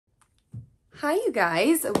Hi you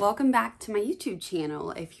guys, welcome back to my YouTube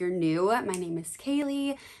channel. If you're new, my name is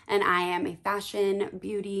Kaylee and I am a fashion,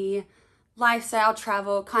 beauty, lifestyle,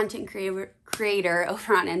 travel, content creator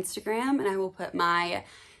over on Instagram, and I will put my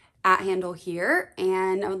 @ here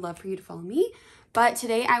and I would love for you to follow me. But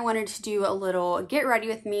today I wanted to do a little get ready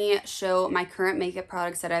with me, show my current makeup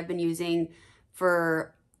products that I've been using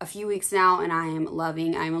for a few weeks now and I'm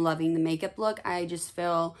loving the makeup look. I just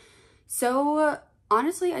feel so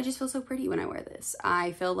honestly, I just feel so pretty when I wear this.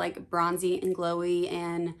 I feel like bronzy and glowy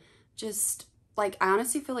and just like, I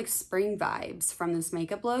honestly feel like spring vibes from this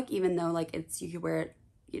makeup look, even though like you could wear it,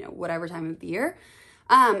 you know, whatever time of the year.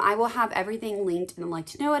 I will have everything linked in the Like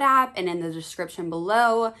to Know It app and in the description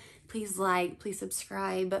below. Please like, please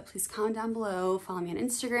subscribe, please comment down below, follow me on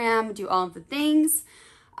Instagram, do all of the things.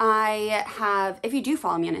 If you do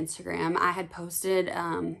follow me on Instagram, I had posted,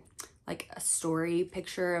 like a story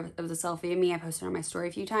picture of the selfie of me. I posted on my story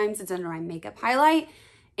a few times. It's under my makeup highlight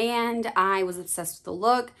and I was obsessed with the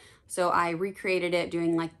look. So I recreated it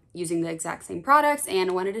using the exact same products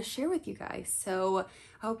and wanted to share with you guys. So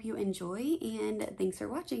I hope you enjoy and thanks for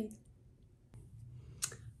watching.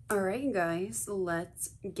 All right, guys, let's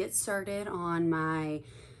get started on my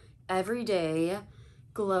everyday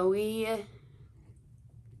glowy,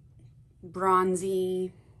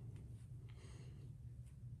 bronzy,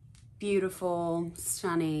 beautiful,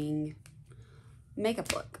 stunning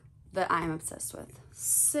makeup look that I'm obsessed with.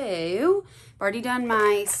 So I've already done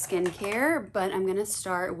my skincare, but I'm gonna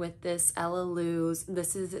start with this Ella Lou's.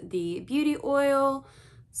 This is the beauty oil.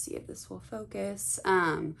 Let's see if this will focus.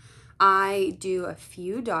 I do a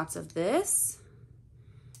few dots of this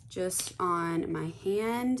just on my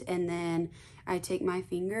hand, and then I take my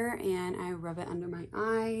finger and I rub it under my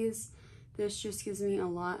eyes. This just gives me a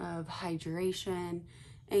lot of hydration.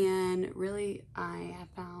 And really, I have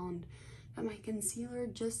found that my concealer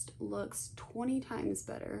just looks 20 times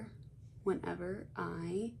better whenever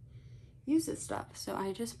I use this stuff. So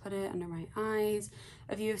I just put it under my eyes.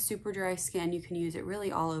 If you have super dry skin, you can use it really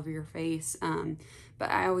all over your face.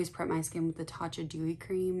 But I always prep my skin with the Tatcha Dewy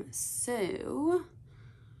Cream. So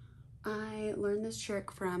I learned this trick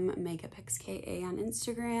from MakeupXKA on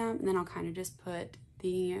Instagram, and then I'll kind of just put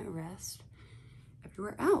the rest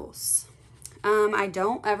everywhere else. I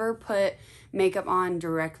don't ever put makeup on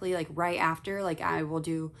directly, like right after, like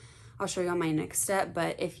I'll show you on my next step,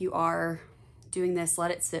 but if you are doing this,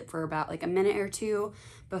 let it sit for about like a minute or two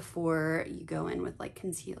before you go in with like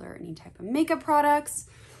concealer or any type of makeup products.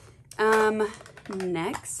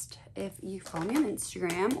 Next, if you follow me on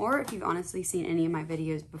Instagram, or if you've honestly seen any of my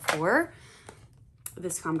videos before,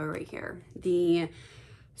 this combo right here, the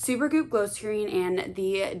Supergoop Glow Screen and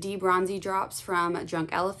the D-Bronzy Drops from Drunk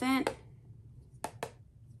Elephant.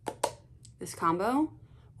 This combo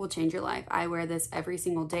will change your life. I wear this every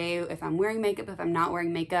single day. If I'm wearing makeup, if I'm not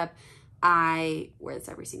wearing makeup, I wear this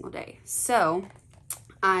every single day. So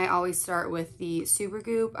I always start with the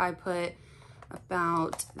Supergoop. I put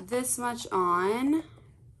about this much on,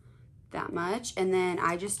 that much, and then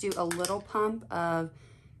I just do a little pump of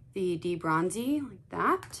the D-Bronzy like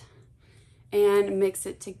that and mix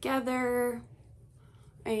it together,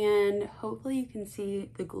 and hopefully you can see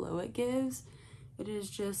the glow it gives. It is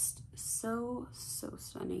just so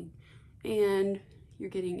stunning, and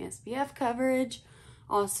you're getting SPF coverage,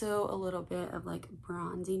 also a little bit of like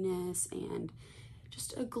bronziness and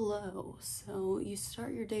just a glow. So you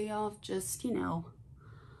start your day off just, you know,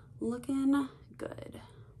 looking good.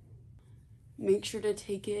 Make sure to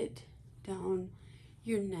take it down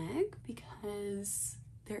your neck because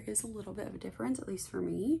there is a little bit of a difference, at least for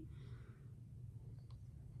me.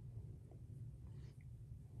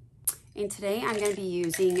 And today I'm going to be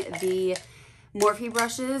using the Morphe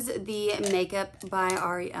brushes, the Makeup by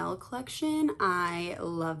Ariel collection. I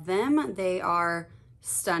love them. They are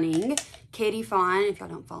stunning. Katie Fawn, if y'all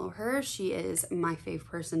don't follow her, she is my fave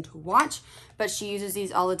person to watch, but she uses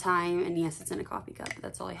these all the time. And yes, it's in a coffee cup, but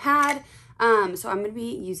that's all I had. So I'm going to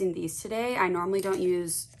be using these today. I normally don't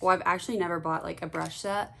use, well, I've actually never bought like a brush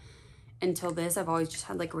set until this. I've always just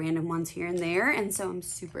had like random ones here and there, and so I'm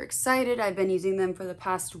super excited. I've been using them for the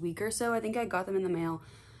past week or so. I think I got them in the mail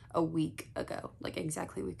a week ago, like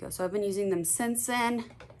exactly a week ago. So I've been using them since then.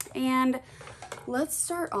 And let's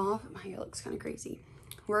start off, my hair looks kind of crazy.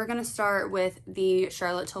 We're gonna start with the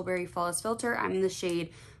Charlotte Tilbury Flawless Filter. I'm in the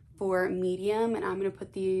shade for medium, and I'm gonna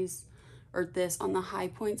put this on the high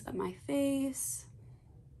points of my face.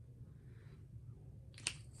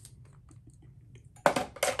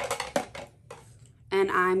 And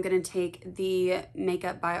I'm gonna take the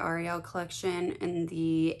Makeup by Ariel collection in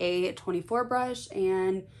the A24 brush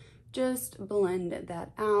and just blend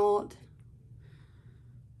that out.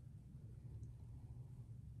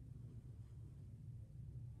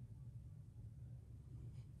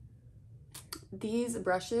 these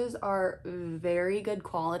brushes are very good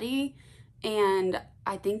quality, and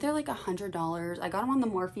I think they're like $100. I got them on the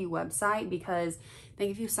Morphe website because I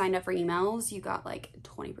think if you signed up for emails, you got like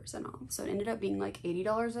 20% off. So it ended up being like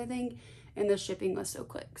 $80, I think, and the shipping was so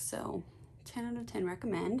quick. So 10 out of 10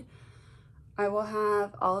 recommend. I will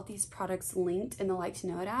have all of these products linked in the Like to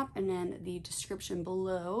Know It app and then the description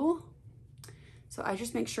below. So I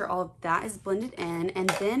just make sure all of that is blended in, and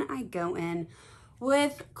then I go in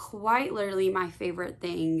with quite literally my favorite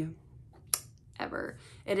thing ever.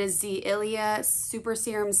 It is the Ilia Super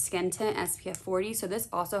Serum Skin Tint SPF 40. So this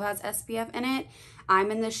also has SPF in it.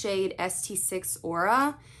 I'm in the shade ST6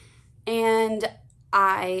 Aura, and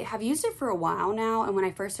I have used it for a while now. And when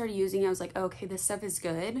I first started using it, I was like, okay, this stuff is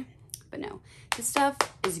good. But no, this stuff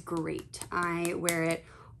is great. I wear it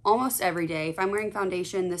almost every day. If I'm wearing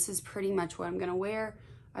foundation, this is pretty much what I'm gonna wear.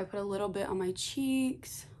 I put a little bit on my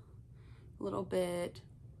cheeks, a little bit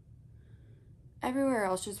everywhere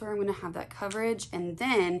else, just where I'm gonna have that coverage. And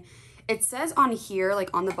then it says on here, like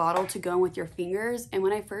on the bottle, to go in with your fingers. And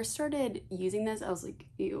when I first started using this, I was like,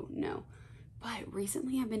 ew, no. But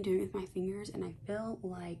recently I've been doing it with my fingers, and I feel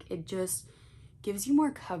like it just gives you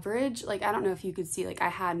more coverage. Like, I don't know if you could see, like I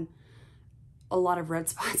had a lot of red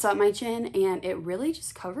spots on my chin, and it really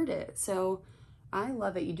just covered it. So I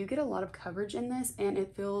love it. You do get a lot of coverage in this, and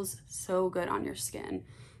it feels so good on your skin.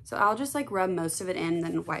 So I'll just like rub most of it in,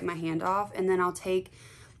 then wipe my hand off, and then I'll take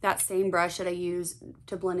that same brush that I use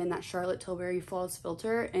to blend in that Charlotte Tilbury Flawless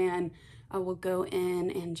Filter, and I will go in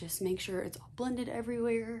and just make sure it's all blended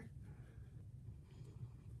everywhere.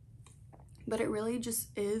 But it really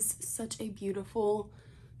just is such a beautiful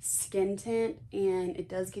skin tint, and it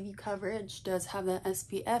does give you coverage, does have the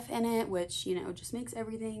SPF in it, which, you know, just makes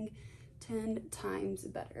everything 10 times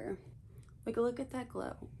better. Like, look at that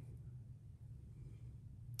glow.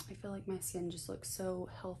 I feel like my skin just looks so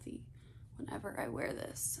healthy whenever I wear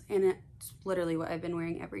this, and it's literally what I've been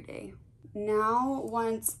wearing every day. Now,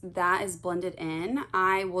 once that is blended in,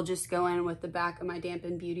 I will just go in with the back of my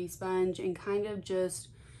dampened beauty sponge and kind of just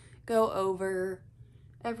go over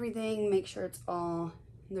everything, make sure it's all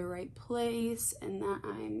in the right place, and that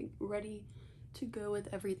I'm ready to go with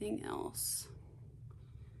everything else.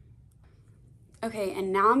 Okay,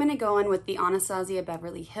 and now I'm gonna go in with the Anastasia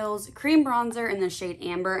Beverly Hills Cream Bronzer in the shade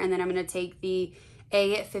Amber, and then I'm gonna take the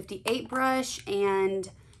A58 brush, and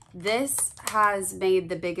this has made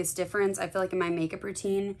the biggest difference, I feel like, in my makeup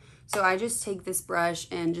routine. So I just take this brush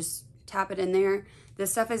and just tap it in there.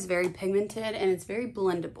 This stuff is very pigmented, and it's very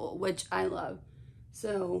blendable, which I love.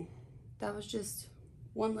 So that was just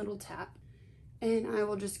one little tap, and I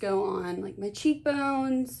will just go on like my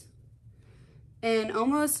cheekbones, and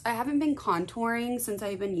almost, I haven't been contouring since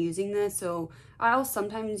I've been using this, so I'll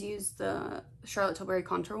sometimes use the Charlotte Tilbury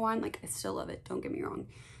contour one. Like, I still love it, don't get me wrong,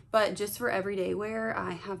 but just for everyday wear,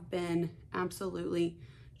 I have been absolutely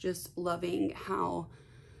just loving how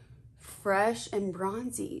fresh and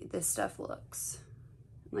bronzy this stuff looks.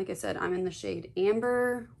 Like I said, I'm in the shade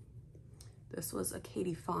Amber. This was a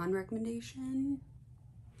Katie Fawn recommendation.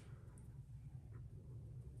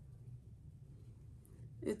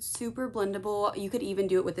 It's super blendable. You could even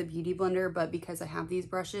do it with a beauty blender, but because I have these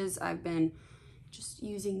brushes, I've been just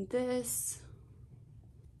using this.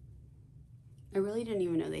 I really didn't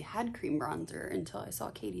even know they had cream bronzer until I saw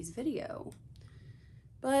Katie's video.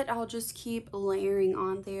 But I'll just keep layering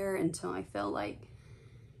on there until I feel like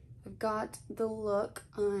I've got the look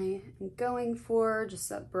I am going for, just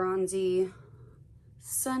that bronzy,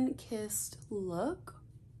 sun-kissed look.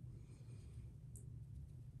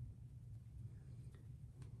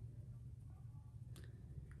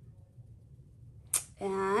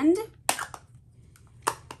 And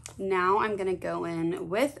now I'm gonna go in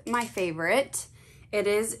with my favorite. It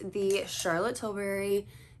is the Charlotte Tilbury,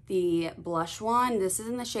 the blush one. This is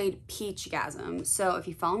in the shade Peachgasm. So if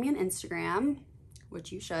you follow me on Instagram,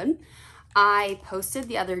 which you should, I posted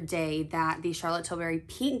the other day that the Charlotte Tilbury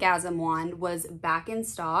Peachgasm one was back in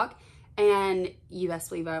stock, and you best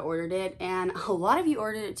believe I ordered it, and a lot of you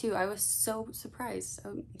ordered it too. I was so surprised.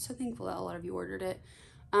 I'm so thankful that a lot of you ordered it.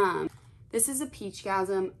 This is a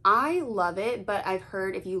Peachgasm. I love it, but I've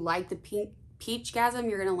heard if you like the Peachgasm,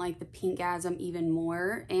 you're gonna like the Pinkgasm even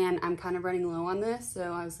more, and I'm kind of running low on this,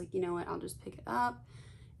 so I was like, you know what, I'll just pick it up.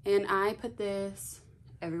 And I put this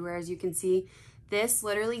everywhere, as you can see. This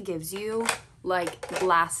literally gives you like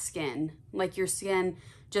glass skin. Like, your skin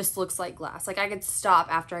just looks like glass. Like, I could stop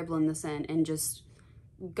after I blend this in and just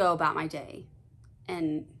go about my day,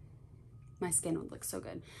 and my skin would look so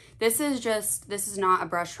good. This is not a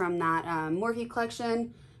brush from that Morphe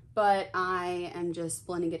collection, but I am just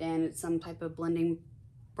blending it in. It's some type of blending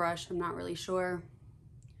brush, I'm not really sure.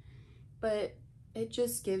 But it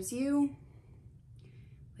just gives you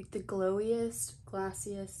like the glowiest,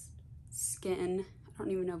 glassiest skin. I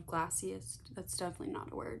don't even know if glassiest, that's definitely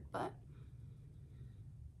not a word, but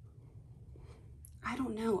I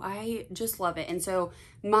don't know. I just love it. And so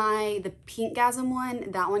the Pinkgasm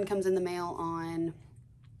one, that one comes in the mail on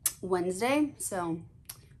Wednesday. So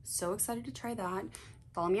excited to try that.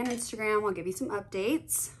 Follow me on Instagram. I'll give you some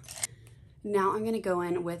updates. Now I'm going to go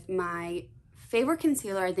in with my favorite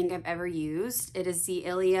concealer I think I've ever used. It is the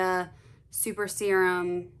Ilia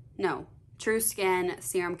True Skin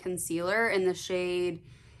Serum Concealer in the shade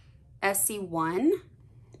SC1.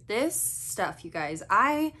 This stuff, you guys,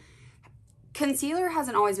 concealer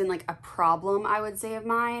hasn't always been like a problem, I would say, of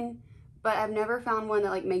mine, but I've never found one that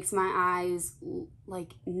like makes my eyes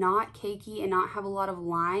like not cakey and not have a lot of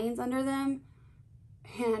lines under them.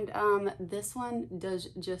 And this one does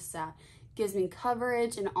just that. Gives me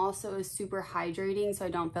coverage and also is super hydrating, so I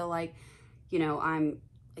don't feel like, you know, I'm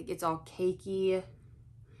like it's all cakey.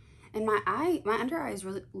 And my under eyes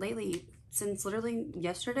really lately, since literally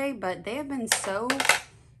yesterday, but they have been so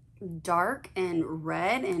dark and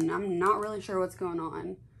red, and I'm not really sure what's going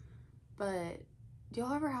on. But do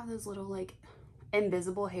y'all ever have those little like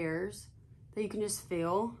invisible hairs that you can just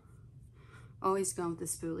feel? Always going with the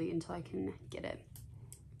spoolie until I can get it.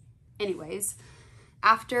 Anyways,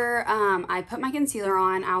 after I put my concealer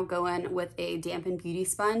on, I'll go in with a dampened beauty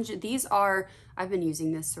sponge. These are, I've been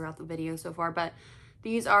using this throughout the video so far, but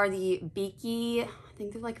these are the Beaky, I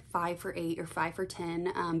think they're like 5 for $8 or 5 for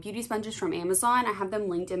 $10 beauty sponges from Amazon. I have them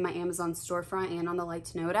linked in my Amazon storefront and on the Like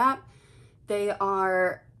to Know It app. They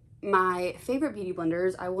are my favorite beauty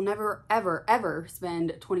blenders. I will never, ever, ever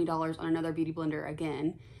spend $20 on another beauty blender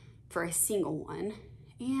again for a single one.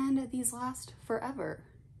 And these last forever.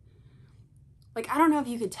 Like, I don't know if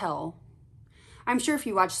you could tell. I'm sure if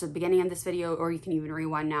you watched the beginning of this video, or you can even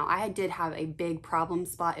rewind now, I did have a big problem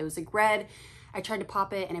spot. It was like red. I tried to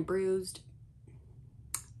pop it and it bruised.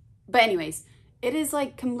 But anyways, it is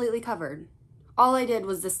like completely covered. All I did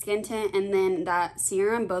was the skin tint and then that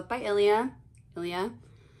serum, both by Ilia. Ilia,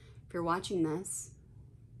 if you're watching this,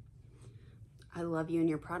 I love you and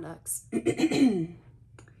your products.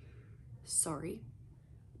 Sorry.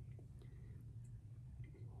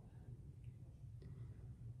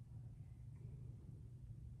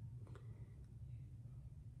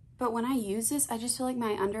 But when I use this, I just feel like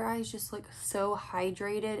my under eyes just look so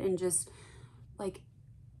hydrated, and just like,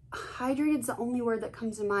 hydrated is the only word that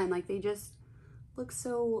comes to mind. Like, they just look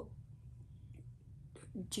so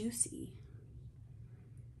juicy.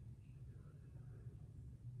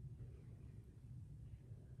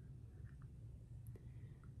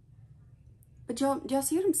 But do y'all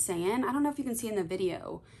see what I'm saying? I don't know if you can see in the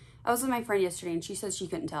video. I was with my friend yesterday and she said she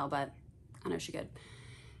couldn't tell, but I know she could.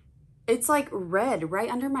 It's like red right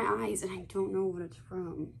under my eyes, and I don't know what it's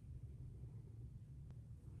from.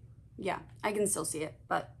 Yeah, I can still see it,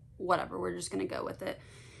 but whatever, we're just gonna go with it.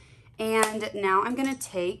 And now I'm gonna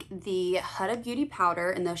take the Huda Beauty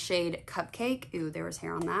powder in the shade Cupcake. Ooh, there was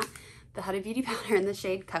hair on that. The Huda Beauty powder in the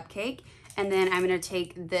shade Cupcake. And then I'm gonna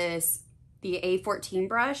take the A14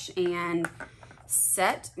 brush and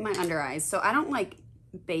set my under eyes. So I don't like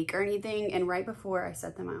bake or anything, and right before I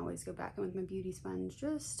set them, I always go back in with my beauty sponge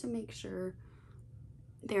just to make sure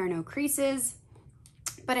there are no creases.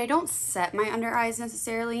 But I don't set my under eyes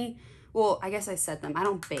necessarily. Well, I guess I set them. I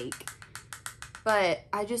don't bake, but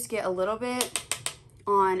I just get a little bit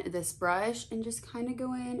on this brush and just kind of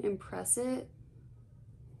go in and press it,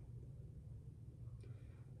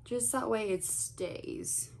 just that way it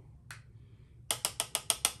stays.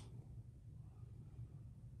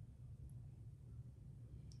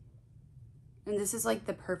 And this is like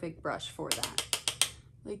the perfect brush for that.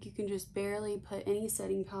 Like, you can just barely put any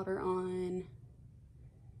setting powder on,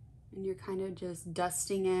 and you're kind of just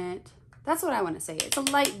dusting it. That's what I want to say. It's a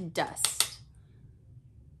light dust.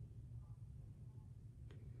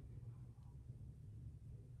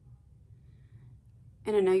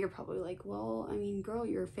 And I know you're probably like, well, I mean, girl,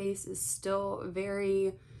 your face is still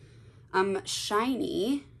very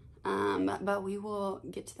shiny, but we will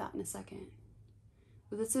get to that in a second.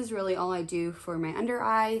 But this is really all I do for my under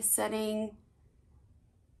eye setting.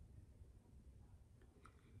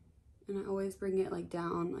 And I always bring it like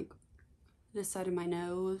down, like this side of my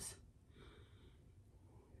nose.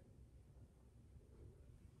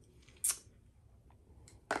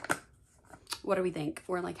 What do we think?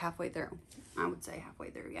 We're like halfway through. I would say halfway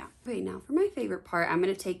through, yeah. Okay, now for my favorite part, I'm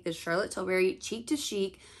gonna take this Charlotte Tilbury Cheek to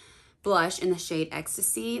Chic blush in the shade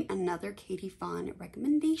Ecstasy. Another Katie Fawn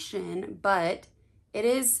recommendation, but it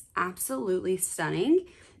is absolutely stunning.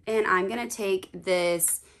 And I'm gonna take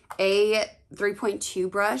this A3.2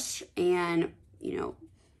 brush and you know,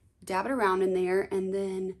 dab it around in there and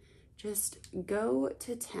then just go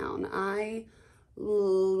to town. I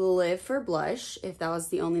live for blush. If that was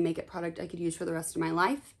the only makeup product I could use for the rest of my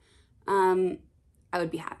life, I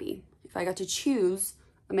would be happy. If I got to choose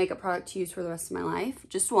a makeup product to use for the rest of my life,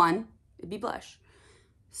 just one, it'd be blush.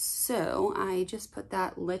 So I just put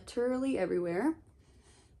that literally everywhere.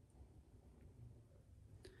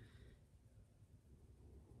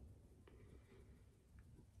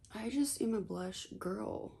 I just am a blush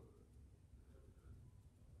girl.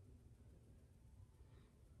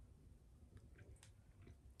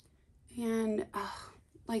 And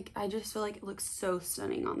like, I just feel like it looks so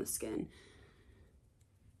stunning on the skin.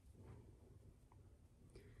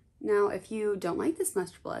 Now, if you don't like this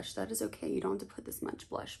much blush, that is okay. You don't have to put this much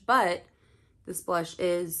blush, but this blush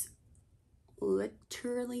is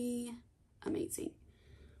literally amazing.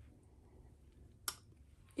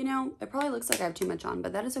 You know, it probably looks like I have too much on,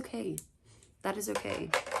 but that is okay. That is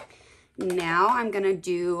okay. Now I'm gonna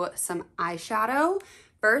do some eyeshadow.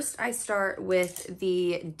 First, I start with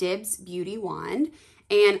the Dibs Beauty Wand,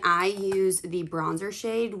 and I use the bronzer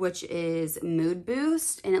shade, which is Mood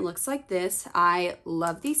Boost, and it looks like this. I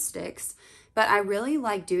love these sticks, but I really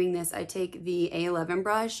like doing this. I take the A11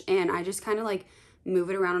 brush, and I just kind of like move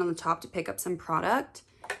it around on the top to pick up some product,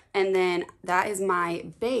 and then that is my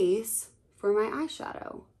base for my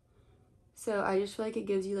eyeshadow. So I just feel like it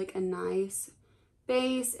gives you like a nice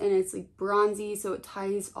base, and it's like bronzy, so it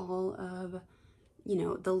ties all of, you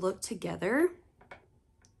know, the look together.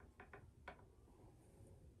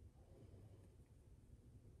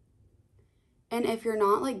 And if you're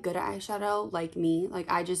not like good at eyeshadow like me, like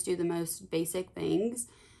I just do the most basic things,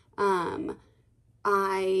 you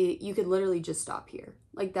could literally just stop here.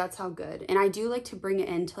 Like that's how good. And I do like to bring it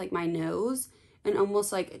into like my nose and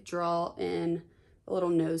almost like draw in a little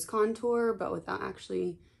nose contour, but without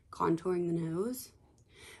actually contouring the nose.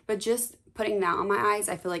 But just putting that on my eyes,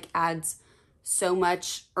 I feel like adds so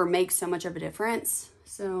much or makes so much of a difference.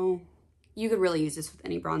 So you could really use this with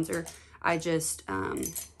any bronzer. I just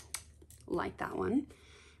like that one.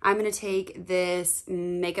 I'm gonna take this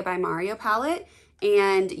Makeup by Mario palette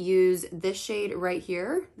and use this shade right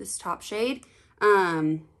here, this top shade,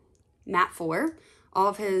 Matte 4. All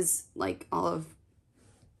of his, like all of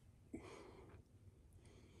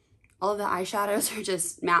the eyeshadows are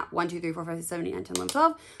just matte 1, 2, 3, 4, 5, 6, 7, 8, 9, 10, 11,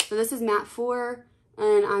 12. So this is Matte 4,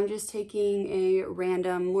 and I'm just taking a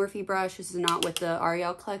random Morphe brush. This is not with the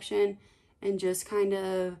Ariel collection, and just kind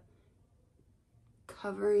of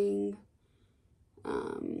covering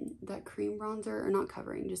that cream bronzer, or not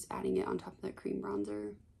covering, just adding it on top of that cream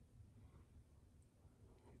bronzer.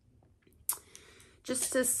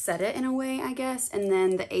 Just to set it in a way, I guess. And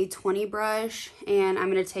then the A20 brush, and I'm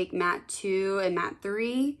gonna take Matte 2 and Matte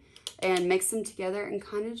 3 and mix them together and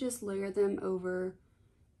kind of just layer them over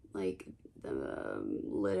like the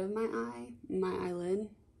lid of my eyelid.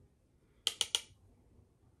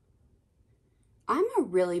 I'm a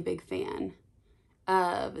really big fan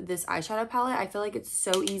of this eyeshadow palette. I feel like it's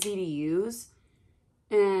so easy to use,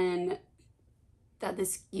 and that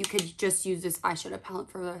you could just use this eyeshadow palette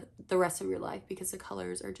for the rest of your life because the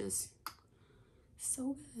colors are just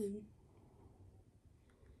so good.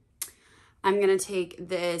 I'm gonna take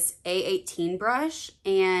this A18 brush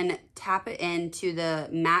and tap it into the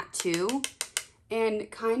Matte 2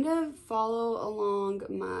 and kind of follow along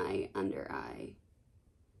my under eye,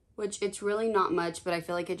 which it's really not much, but I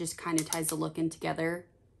feel like it just kind of ties the look in together.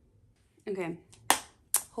 Okay,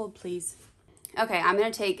 hold please. Okay, I'm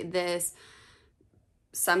gonna take this,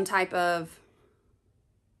 some type of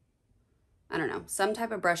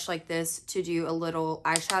brush like this to do a little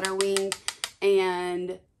eyeshadow wing,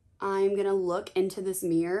 and I'm gonna look into this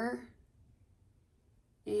mirror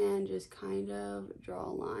and just kind of draw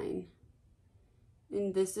a line.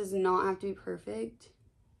 And this does not have to be perfect.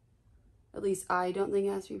 At least I don't think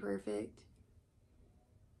it has to be perfect,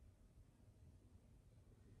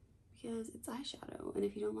 because it's eyeshadow, and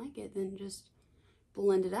if you don't like it, then just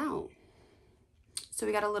blend it out. So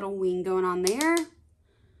we got a little wing going on there.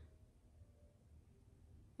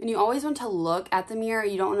 And you always want to look at the mirror.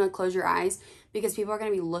 You don't want to close your eyes, because people are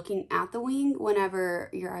going to be looking at the wing whenever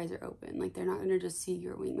your eyes are open. Like, they're not going to just see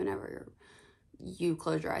your wing whenever you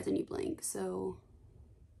close your eyes and you blink. So,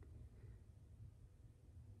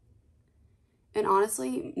 and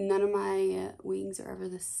honestly, none of my wings are ever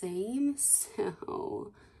the same,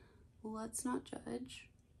 so let's not judge.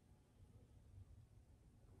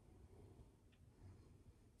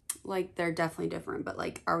 Like, they're definitely different, but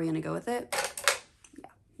like, are we gonna go with it?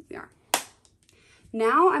 Yeah, we are.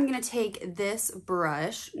 Now I'm going to take this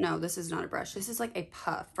brush. No, this is not a brush. This is like a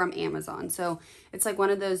puff from Amazon. So it's like one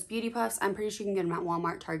of those beauty puffs. I'm pretty sure you can get them at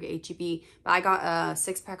Walmart, Target, H-E-B. But I got a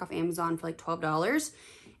 6-pack off Amazon for like $12.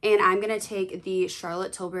 And I'm going to take the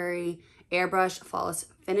Charlotte Tilbury Airbrush Flawless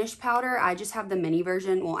Finish Powder. I just have the mini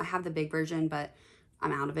version. Well, I have the big version, but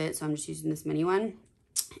I'm out of it. So I'm just using this mini one.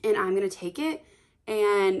 And I'm going to take it,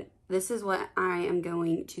 and this is what I am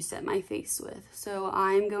going to set my face with. So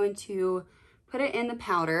I'm going to put it in the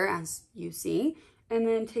powder, as you see, and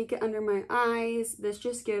then take it under my eyes. This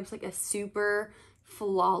just gives like a super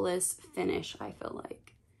flawless finish, I feel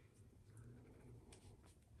like.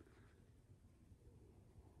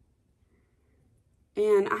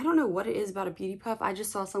 And I don't know what it is about a beauty puff. I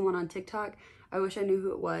just saw someone on TikTok. I wish I knew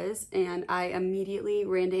who it was. And I immediately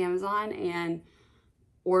ran to Amazon and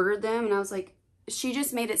ordered them. And I was like, she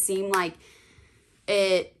just made it seem like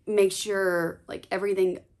it makes your, like,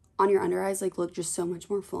 everything on your under eyes, like, look just so much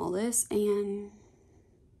more flawless. And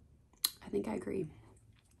I think I agree.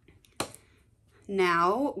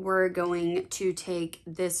 Now we're going to take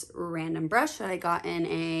this random brush that I got in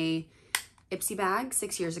a Ipsy bag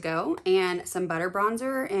 6 years ago and some butter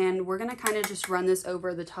bronzer, and we're gonna kind of just run this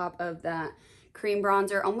over the top of that cream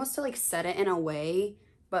bronzer, almost to like set it in a way,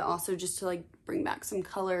 but also just to like bring back some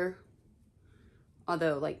color.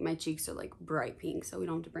 Although like my cheeks are like bright pink, so we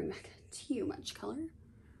don't have to bring back too much color.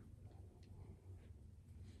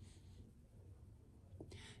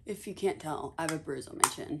 If you can't tell, I have a bruise on my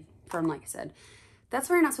chin from, like I said, that's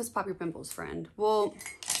where you're not supposed to pop your pimples, friend. Well,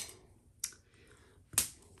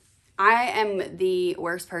 I am the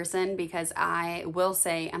worst person because I will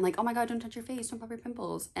say, I'm like, oh my God, don't touch your face, don't pop your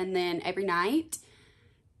pimples. And then every night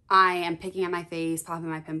I am picking at my face, popping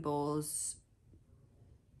my pimples,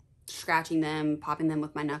 scratching them, popping them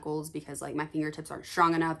with my knuckles because like my fingertips aren't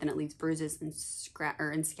strong enough and it leaves bruises and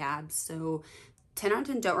scabs. So 10 out of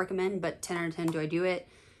 10 don't recommend, but 10 out of 10 do I do it?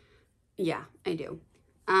 Yeah, I do.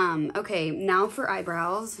 Okay, now for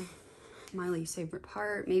eyebrows, my least favorite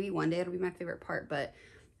part. Maybe one day it'll be my favorite part, but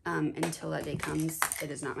until that day comes,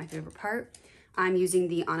 it is not my favorite part. I'm using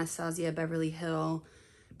the Anastasia Beverly Hill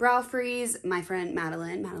Brow Freeze. My friend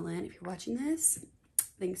Madeline, if you're watching this,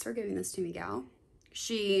 thanks for giving this to me, gal.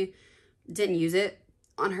 She didn't use it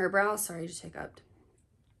on her brows. Sorry, I just hiccuped.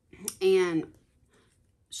 And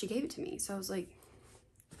she gave it to me. So I was like,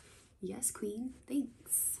 yes, queen,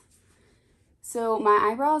 thanks. So my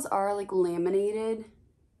eyebrows are like laminated.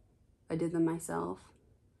 I did them myself.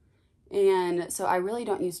 And so I really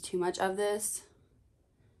don't use too much of this.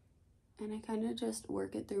 And I kind of just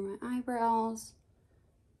work it through my eyebrows.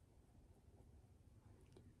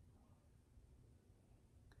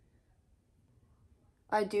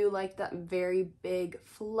 I do like that very big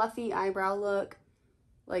fluffy eyebrow look.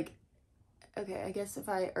 Like, okay, I guess if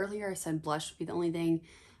earlier I said blush would be the only thing.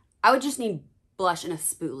 I would just need blush and a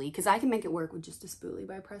spoolie because I can make it work with just a spoolie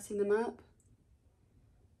by pressing them up.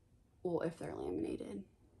 Well, if they're laminated.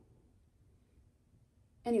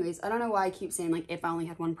 Anyways, I don't know why I keep saying like if I only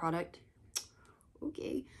had one product.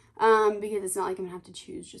 Okay. Because it's not like I'm gonna have to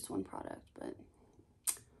choose just one product, but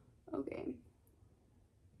okay.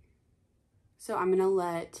 So I'm gonna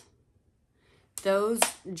let those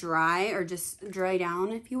dry, or just dry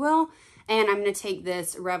down, if you will. And I'm gonna take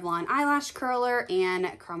this Revlon eyelash curler and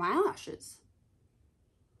curl my eyelashes.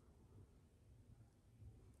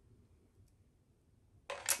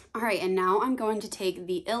 All right, and now I'm going to take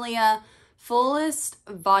the Ilia Fullest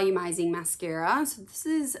Volumizing Mascara. So this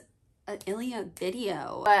is an Ilia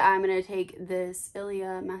video, but I'm gonna take this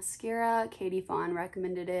Ilia mascara. Katie Fawn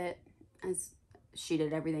recommended it, as she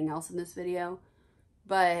did everything else in this video,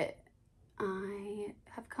 but I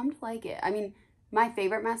have come to like it. I mean, my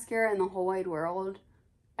favorite mascara in the whole wide world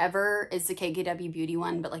ever is the KKW Beauty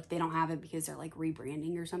one, but like they don't have it because they're like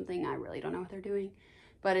rebranding or something. I really don't know what they're doing,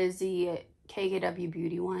 but it's the KKW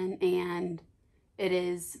Beauty one, and it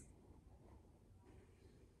is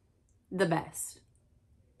the best.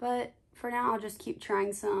 But for now, I'll just keep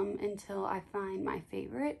trying some until I find my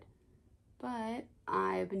favorite. But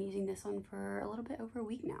I've been using this one for a little bit over a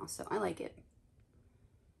week now, so I like it.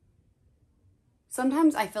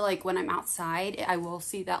 Sometimes I feel like when I'm outside, I will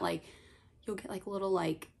see that like you'll get like a little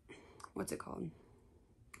like, what's it called?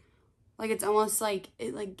 Like it's almost like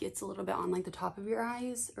it like gets a little bit on like the top of your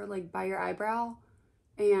eyes or like by your eyebrow,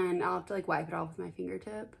 and I'll have to like wipe it off with my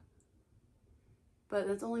fingertip. But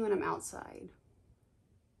that's only when I'm outside.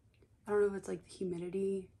 I don't know if it's like the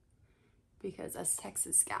humidity, because us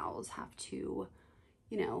Texas gals have to,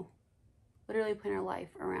 you know, literally plan our life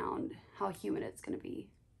around how humid it's gonna be.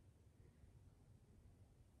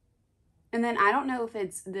 And then I don't know if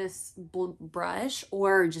it's this brush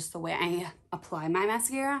or just the way I apply my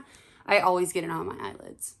mascara. I always get it on my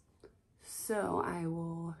eyelids. So I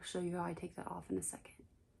will show you how I take that off in a second.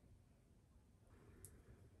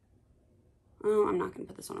 Oh, I'm not going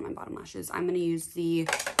to put this one on my bottom lashes. I'm going to use the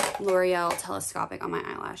L'Oreal Telescopic on my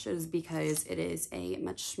eyelashes because it is a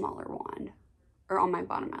much smaller wand. Or on my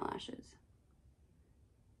bottom eyelashes.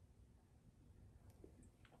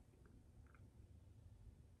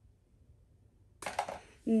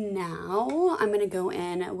 Now, I'm going to go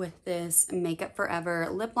in with this Makeup Forever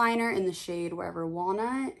lip liner in the shade Wherever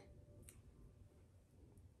Walnut.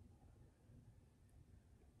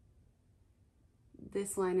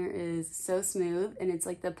 This liner is so smooth and it's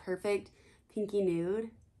like the perfect pinky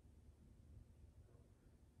nude.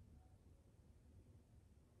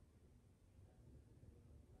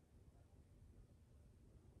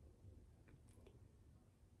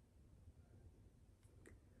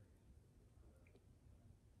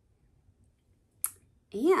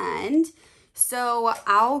 And so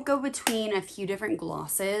I'll go between a few different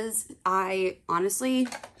glosses. I honestly,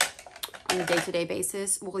 on a day-to-day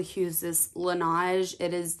basis, will use this Laneige.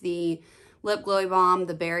 It is the Lip Glowy Balm,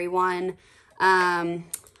 the berry one.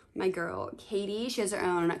 My girl, Katie, she has her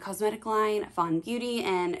own cosmetic line, Fun Beauty,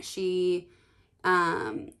 and she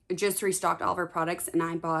just restocked all of her products, and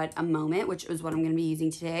I bought a Moment, which is what I'm going to be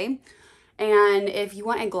using today. And if you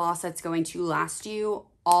want a gloss that's going to last you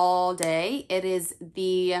all day, it is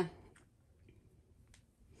the,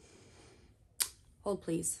 hold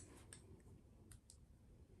please,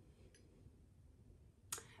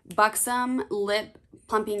 Buxom Lip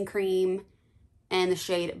Plumping Cream in the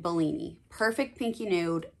shade Bellini. Perfect pinky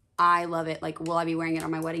nude. I love it. Like, will I be wearing it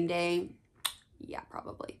on my wedding day? Yeah,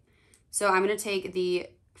 probably. So I'm going to take the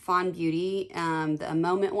Fawn Beauty, the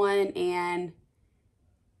Moment one, and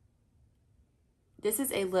this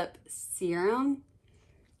is a lip serum,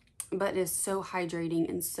 but it is so hydrating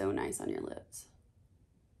and so nice on your lips.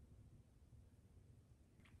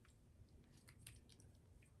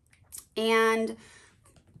 And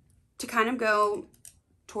to kind of go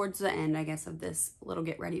towards the end, I guess, of this little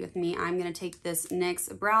get ready with me, I'm going to take this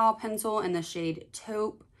NYX brow pencil in the shade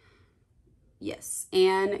Taupe. Yes,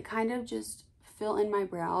 and kind of just fill in my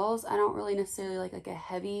brows. I don't really necessarily like a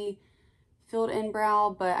heavy filled in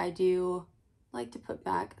brow, but I do like to put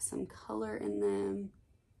back some color in them.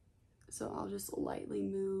 So I'll just lightly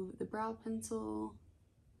move the brow pencil.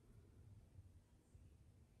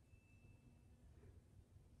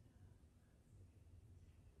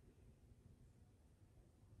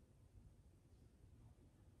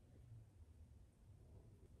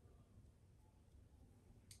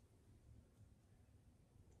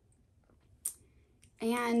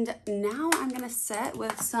 And now I'm going to set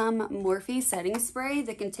with some Morphe setting spray,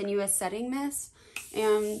 the continuous setting mist.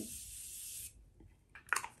 And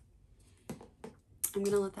I'm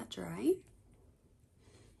going to let that dry.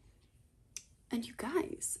 And you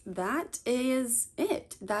guys, that is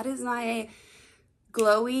it. That is my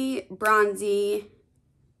glowy, bronzy,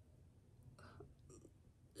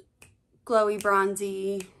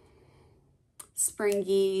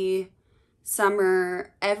 springy,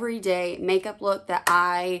 summer, everyday makeup look that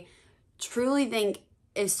I truly think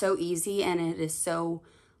is so easy, and it is so,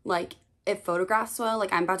 like, it photographs well.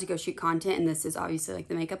 Like, I'm about to go shoot content, and this is obviously like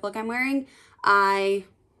the makeup look I'm wearing. I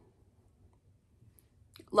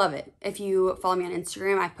love it. If you follow me on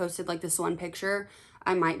Instagram, I posted like this one picture.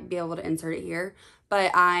 I might be able to insert it here,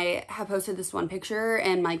 but I have posted this one picture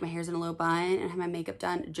and like my hair's in a low bun and I have my makeup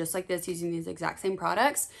done just like this using these exact same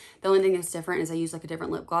products. The only thing that's different is I use like a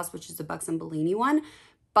different lip gloss, which is the Buxom Bellini one,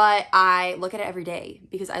 but I look at it every day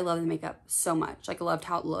because I love the makeup so much. Like, I loved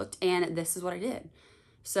how it looked, and this is what I did.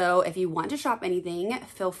 So if you want to shop anything,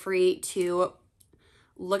 feel free to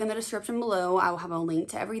look in the description below. I will have a link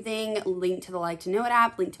to everything, link to the Like to Know It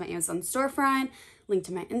app, link to my Amazon storefront, link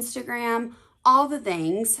to my Instagram, all the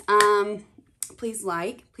things. Please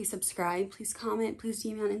like, please subscribe, please comment, please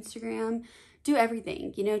DM me on Instagram. Do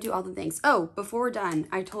everything, you know, do all the things. Oh, before we're done,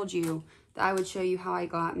 I told you that I would show you how I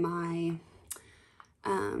got my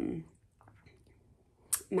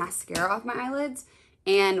mascara off my eyelids.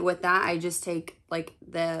 And with that, I just take like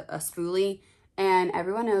a spoolie, and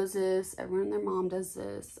everyone knows this, everyone and their mom does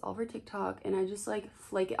this all over TikTok, and I just like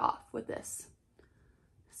flake it off with this.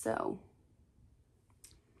 So,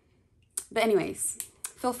 but anyways,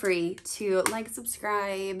 feel free to like,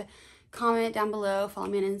 subscribe, comment down below, follow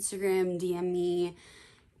me on Instagram, DM me,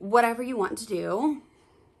 whatever you want to do.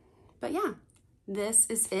 But yeah, this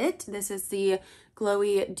is it. This is the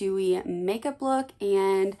glowy, dewy makeup look,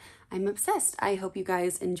 and I'm obsessed. I hope you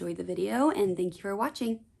guys enjoyed the video, and thank you for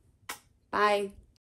watching. Bye.